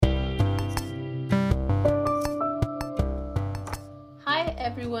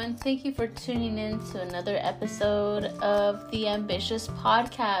everyone. Thank you for tuning in to another episode of the Ambitious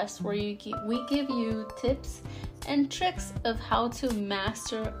Podcast, where we give you tips and tricks of how to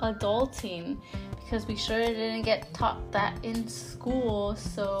master adulting, because we sure didn't get taught that in school.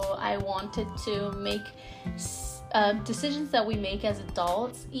 So I wanted to make decisions that we make as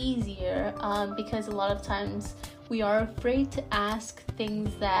adults easier, because a lot of times we are afraid to ask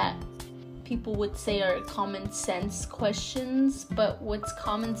things that people would say are common sense questions, but what's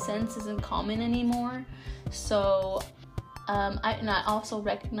common sense isn't common anymore. So I also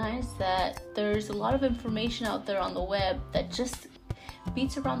recognize that there's a lot of information out there on the web that just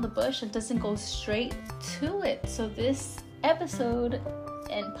beats around the bush and doesn't go straight to it. So this episode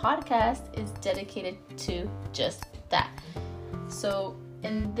and podcast is dedicated to just that. So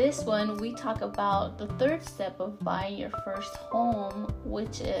in this one, we talk about the third step of buying your first home,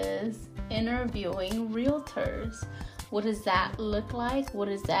 which is interviewing realtors. What does that look like? What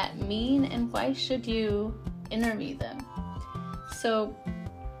does that mean? And why should you interview them? So,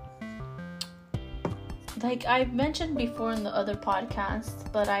 like I've mentioned before in the other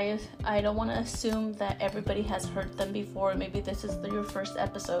podcasts, but I don't want to assume that everybody has heard them before. Maybe this is your first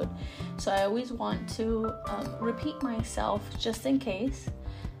episode. So I always want to repeat myself just in case.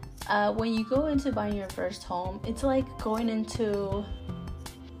 When you go into buying your first home, it's like going into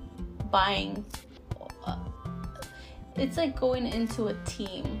it's like going into a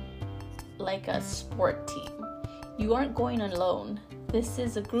team, like a sport team. You aren't going alone. This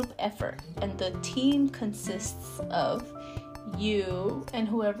is a group effort, and the team consists of you and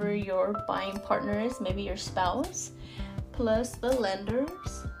whoever your buying partner is, maybe your spouse, plus the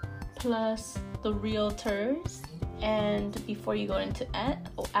lenders, plus the realtors, and before you go into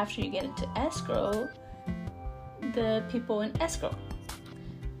after you get into escrow, the people in escrow.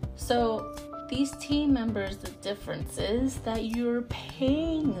 So these team members, the difference is that you're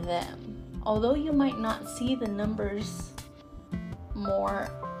paying them. Although you might not see the numbers more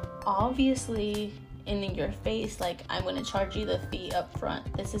obviously in your face, like I'm going to charge you the fee up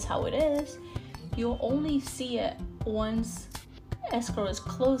front, this is how it is, you'll only see it once escrow is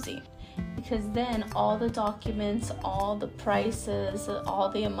closing, because then all the documents, all the prices, all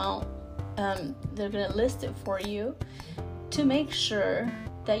the amount, they're going to list it for you to make sure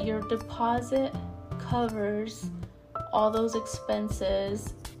that your deposit covers all those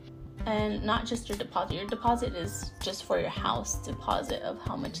expenses. And not just your deposit is just for your house deposit of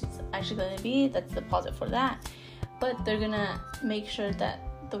how much it's actually going to be. That's the deposit for that. But they're going to make sure that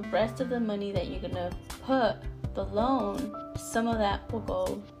the rest of the money that you're going to put, the loan, some of that will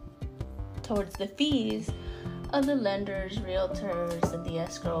go towards the fees of the lenders, realtors, and the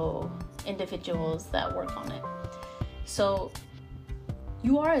escrow individuals that work on it. So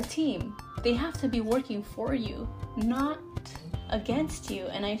you are a team. They have to be working for you, not against you.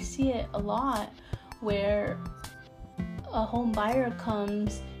 And I see it a lot where a home buyer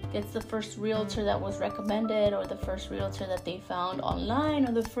comes, gets the first realtor that was recommended, or the first realtor that they found online,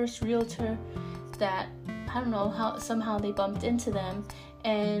 or the first realtor that, I don't know, how somehow they bumped into them,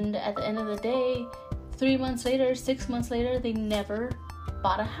 and at the end of the day, 3 months later, 6 months later, they never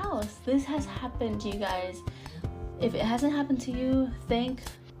bought a house. This has happened, you guys. If it hasn't happened to you, thank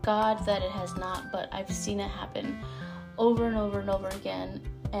God that it has not, but I've seen it happen over and over and over again.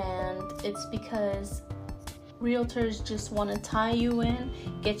 And it's because realtors just want to tie you in,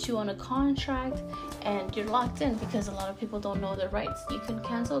 get you on a contract, and you're locked in, because a lot of people don't know their rights. You can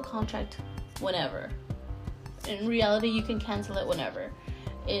cancel a contract whenever. In reality, you can cancel it whenever.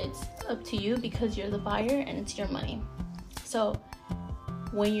 It's up to you, because you're the buyer and it's your money. So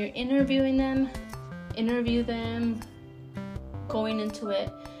when you're interviewing them, interview them going into it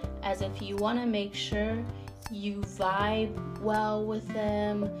as if you want to make sure you vibe well with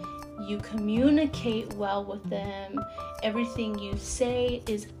them, you communicate well with them, everything you say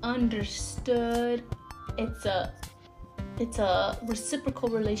is understood. It's a reciprocal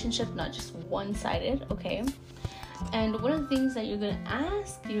relationship, not just one-sided, okay? And one of the things that you're going to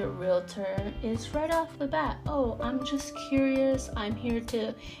ask your realtor is right off the bat, oh, I'm just curious, I'm here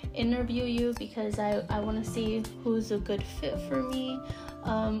to interview you because I want to see who's a good fit for me.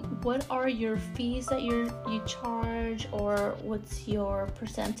 What are your fees that you charge, or what's your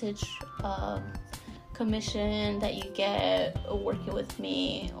percentage commission that you get working with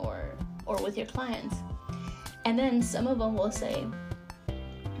me or with your clients? And then some of them will say,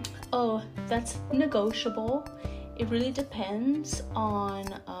 oh, that's negotiable. It really depends on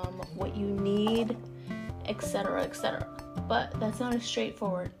what you need, etc., etc. But that's not a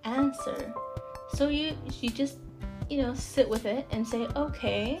straightforward answer. So you just sit with it and say,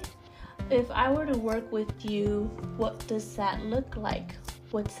 okay, if I were to work with you, what does that look like?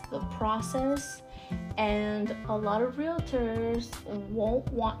 what's the process, and a lot of realtors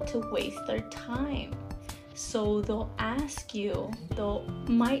won't want to waste their time. So they'll ask you,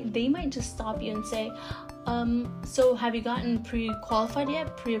 they might just stop you and say, so have you gotten pre-qualified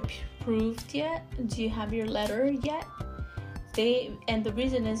yet? Pre-approved yet? Do you have your letter yet? And the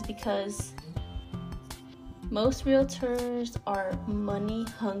reason is because most realtors are money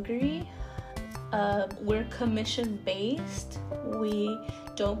hungry. We're commission based. We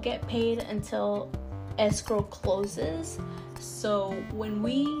don't get paid until escrow closes. So when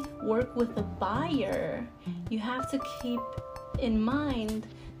we work with a buyer, you have to keep in mind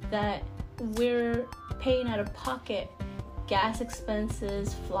that we're paying out of pocket gas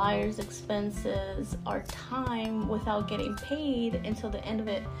expenses, flyers expenses, our time without getting paid until the end of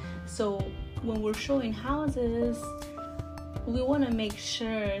it. So when we're showing houses, we want to make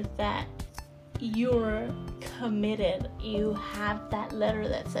sure that you're committed. You have that letter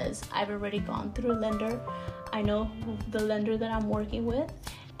that says, I've already gone through a lender. I know the lender that I'm working with,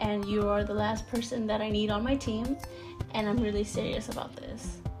 and you are the last person that I need on my team, and I'm really serious about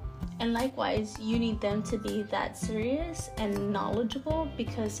this. And likewise, you need them to be that serious and knowledgeable,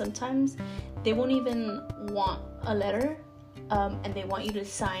 because sometimes they won't even want a letter, and they want you to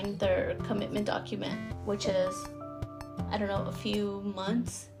sign their commitment document, which is, I don't know, a few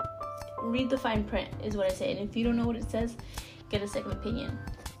months. Read the fine print is what I say, and if you don't know what it says, get a second opinion.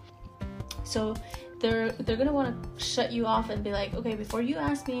 So they're gonna want to shut you off and be like, okay, before you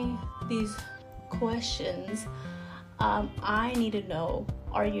ask me these questions, I need to know,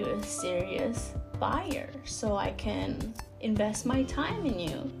 are you a serious buyer so I can invest my time in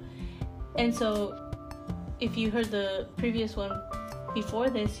you? And so if you heard the previous one before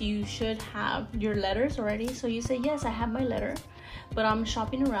this, you should have your letters already. So you say, yes, I have my letter, but I'm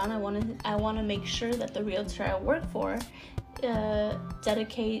shopping around. I want to make sure that the realtor I work for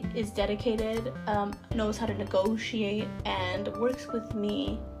is dedicated, knows how to negotiate, and works with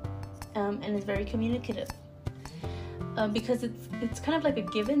me, and is very communicative. Because it's kind of like a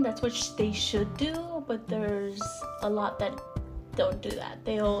given, that's what they should do, but there's a lot that don't do that.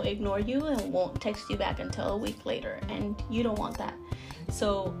 They'll ignore you and won't text you back until a week later, and you don't want that.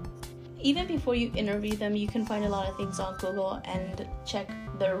 So even before you interview them, you can find a lot of things on Google and check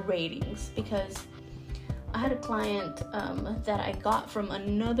their ratings, because I had a client that I got from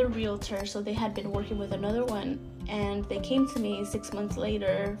another realtor. So they had been working with another one, and they came to me 6 months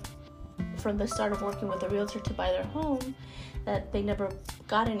later from the start of working with a realtor to buy their home, that they never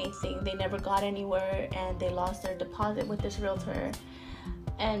got anything, they never got anywhere, and they lost their deposit with this realtor,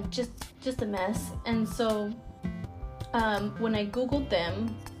 and just a mess. And so when I Googled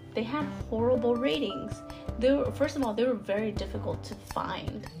them, they had horrible ratings. First of all, they were very difficult to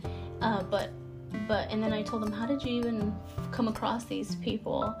find, and then I told them, how did you even come across these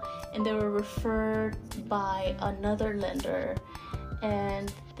people? And they were referred by another lender,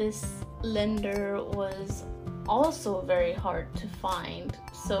 and this lender was also very hard to find.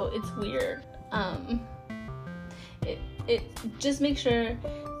 So it's weird. It just make sure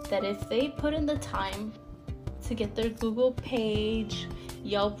that if they put in the time to get their Google page,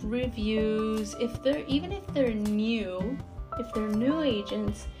 Yelp reviews, if they're new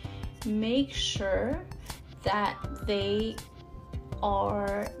agents, make sure that they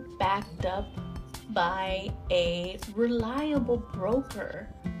are backed up by a reliable broker,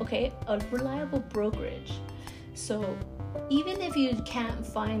 okay? A reliable brokerage. So even if you can't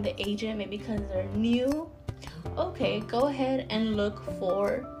find the agent, maybe because they're new, okay, go ahead and look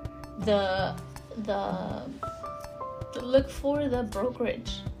for the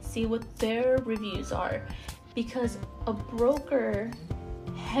brokerage. See what their reviews are, because a broker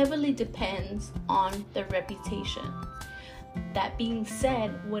heavily depends on their reputation. That being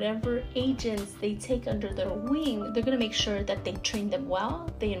said, whatever agents they take under their wing, they're going to make sure that they train them well,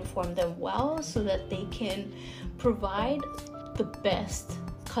 they inform them well, so that they can provide the best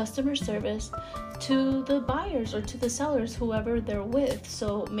customer service to the buyers or to the sellers, whoever they're with.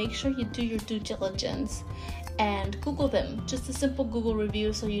 So make sure you do your due diligence and Google them. Just a simple Google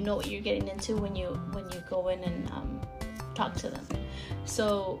review, so you know what you're getting into when you go in and talk to them.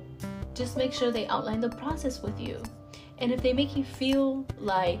 So just make sure they outline the process with you. And if they make you feel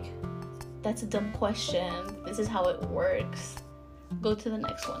like that's a dumb question, this is how it works, go to the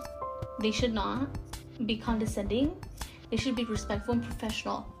next one. They should not be condescending. They should be respectful and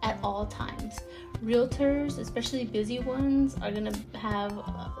professional at all times. Realtors, especially busy ones, are going to have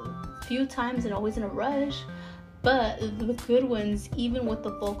a few times and always in a rush. But the good ones, even with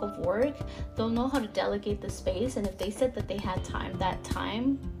the bulk of work, they'll know how to delegate the space. And if they said that they had that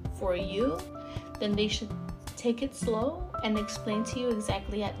time for you, then they should take it slow and explain to you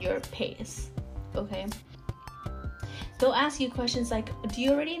exactly at your pace. Okay? They'll ask you questions like, do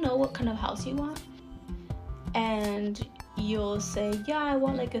you already know what kind of house you want? And you'll say, yeah, I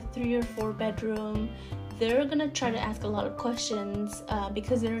want like a 3 or 4 bedroom. They're gonna try to ask a lot of questions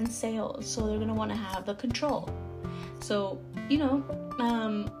because they're in sales, so they're gonna want to have the control. So,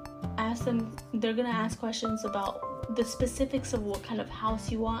 ask them. They're gonna ask questions about the specifics of what kind of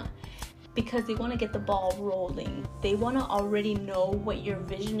house you want, because they want to get the ball rolling. They want to already know what your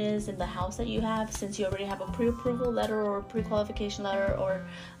vision is in the house that you have, since you already have a pre-approval letter or a pre-qualification letter or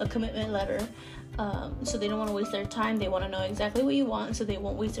a commitment letter. So they don't want to waste their time. They want to know exactly what you want, so they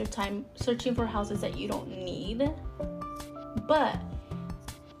won't waste their time searching for houses that you don't need. But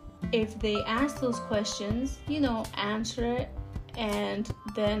if they ask those questions, answer it, and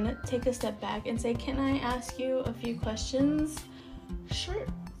then take a step back and say, can I ask you a few questions? Sure.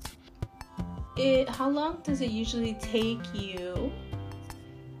 How long does it usually take you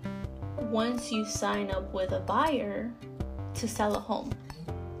once you sign up with a buyer to sell a home?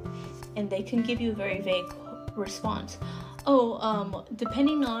 And they can give you a very vague response.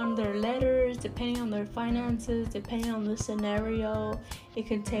 Depending on their letters, depending on their finances, depending on the scenario, it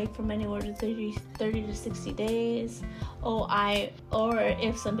can take from anywhere to 30 to 60 days. Or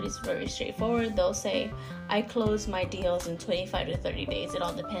if somebody's very straightforward, they'll say, I close my deals in 25 to 30 days. It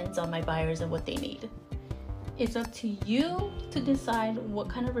all depends on my buyers and what they need. It's up to you to decide what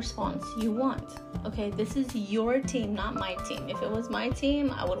kind of response you want. Okay, this is your team, not my team. If it was my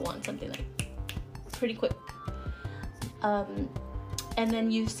team, I would want something like pretty quick. And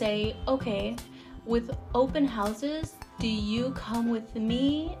then you say, okay, with open houses, do you come with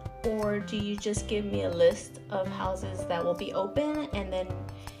me, or do you just give me a list of houses that will be open and then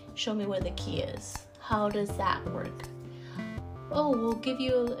show me where the key is? How does that work? We'll give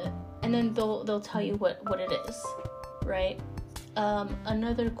you, and then they'll tell you what it is, right? And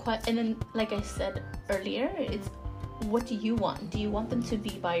then, like I said earlier, it's, what do you want? Do you want them to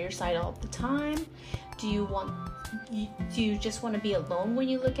be by your side all the time? Do you just want to be alone when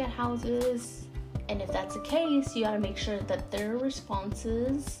you look at houses? And if that's the case, you got to make sure that their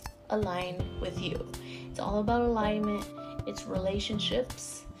responses align with you. It's all about alignment. It's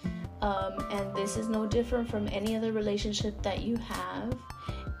relationships. And this is no different from any other relationship that you have.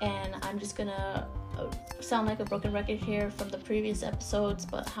 And I'm just gonna sound like a broken record here from the previous episodes,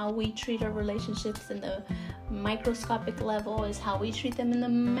 but how we treat our relationships in the microscopic level is how we treat them in the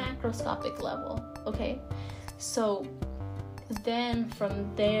macroscopic level. Okay, so then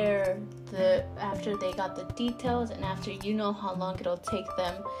from there, after they got the details and after you know how long it'll take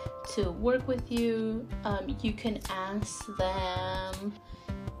them to work with you, you can ask them,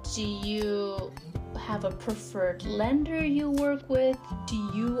 do you have a preferred lender you work with? Do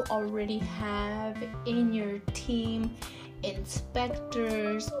you already have in your team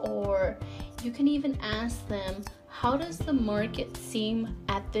inspectors? Or you can even ask them, how does the market seem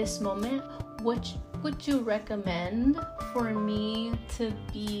at this moment? What would you recommend for me to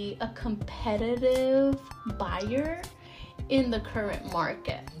be a competitive buyer in the current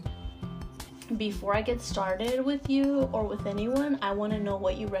market? Before I get started with you or with anyone, I want to know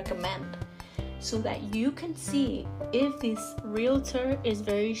what you recommend, so that you can see if this realtor is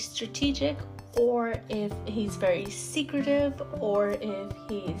very strategic, or if he's very secretive, or if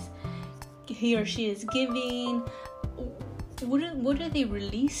he or she is giving. What do they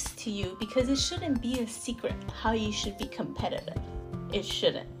release to you? Because it shouldn't be a secret how you should be competitive. It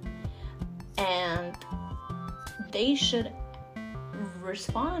shouldn't. And they should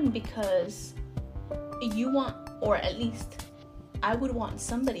respond, because you want, or at least I would want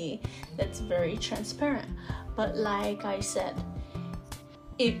somebody that's very transparent. But like I said,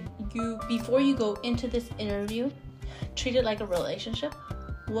 before you go into this interview, treat it like a relationship.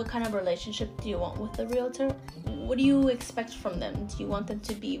 What kind of relationship do you want with the realtor? What do you expect from them? Do you want them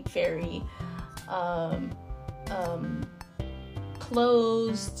to be very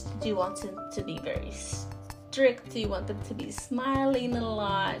closed? Do you want them to be very strict? Do you want them to be smiling a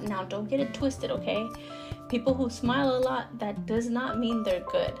lot? Now, don't get it twisted, okay? People who smile a lot, that does not mean they're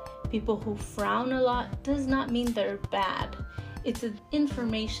good. People who frown a lot does not mean they're bad. It's an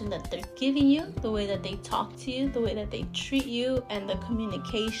information that they're giving you, the way that they talk to you, the way that they treat you, and the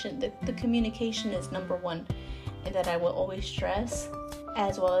communication. The communication is number one, and that I will always stress,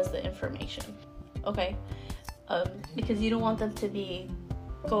 as well as the information, okay? Because you don't want them to be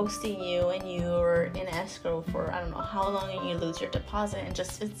ghosting you and you're in escrow for I don't know how long, and you lose your deposit, and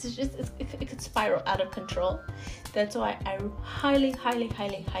it could spiral out of control. That's why I highly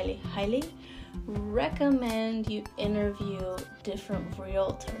recommend you interview different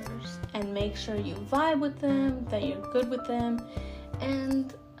realtors and make sure you vibe with them, that you're good with them.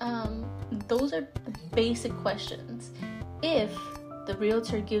 And those are the basic questions. If the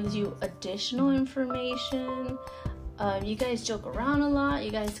realtor gives you additional information, you guys joke around a lot,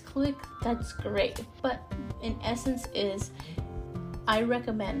 you guys click, that's great. But in essence I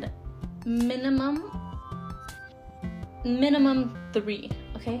recommend minimum 3,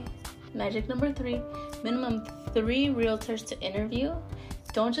 okay? Magic number 3, minimum 3 realtors to interview.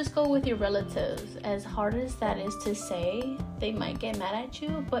 Don't just go with your relatives. As hard as that is to say, they might get mad at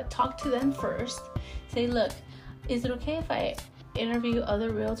you, but talk to them first. Say, look, is it okay if I interview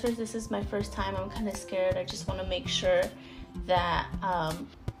other realtors? This is my first time. I'm kind of scared. I just want to make sure that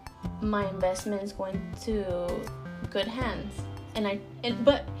my investment is going to good hands.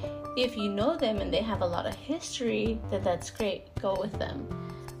 But if you know them and they have a lot of history, that's great. Go with them.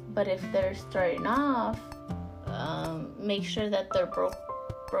 But if they're starting off, make sure that their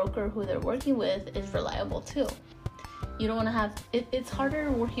broker who they're working with is reliable too. You don't want to have it's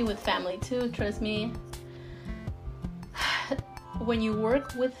harder working with family too, trust me. When you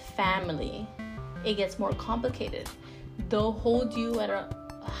work with family, it gets more complicated. They'll hold you at a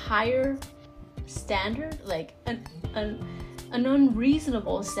higher standard, like an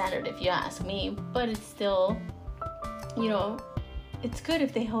unreasonable standard if you ask me, but it's still, it's good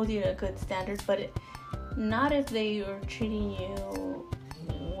if they hold you to a good standard, but not if they are treating you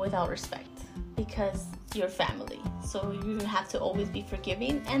without respect, because you're family. So you have to always be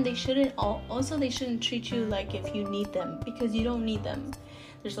forgiving, and they shouldn't treat you like if you need them, because you don't need them.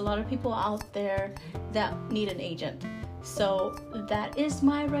 There's a lot of people out there that need an agent. So that is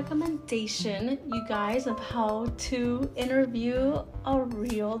my recommendation, you guys, of how to interview a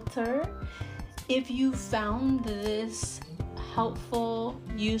realtor. If you found this helpful,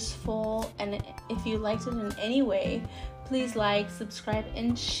 useful, and if you liked it in any way, please like, subscribe,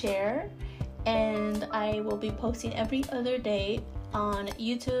 and share. And I will be posting every other day on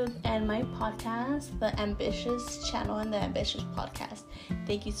YouTube and my podcast, The Ambitious Channel and The Ambitious Podcast.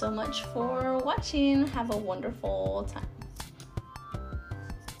 Thank you so much for watching. Have a wonderful time.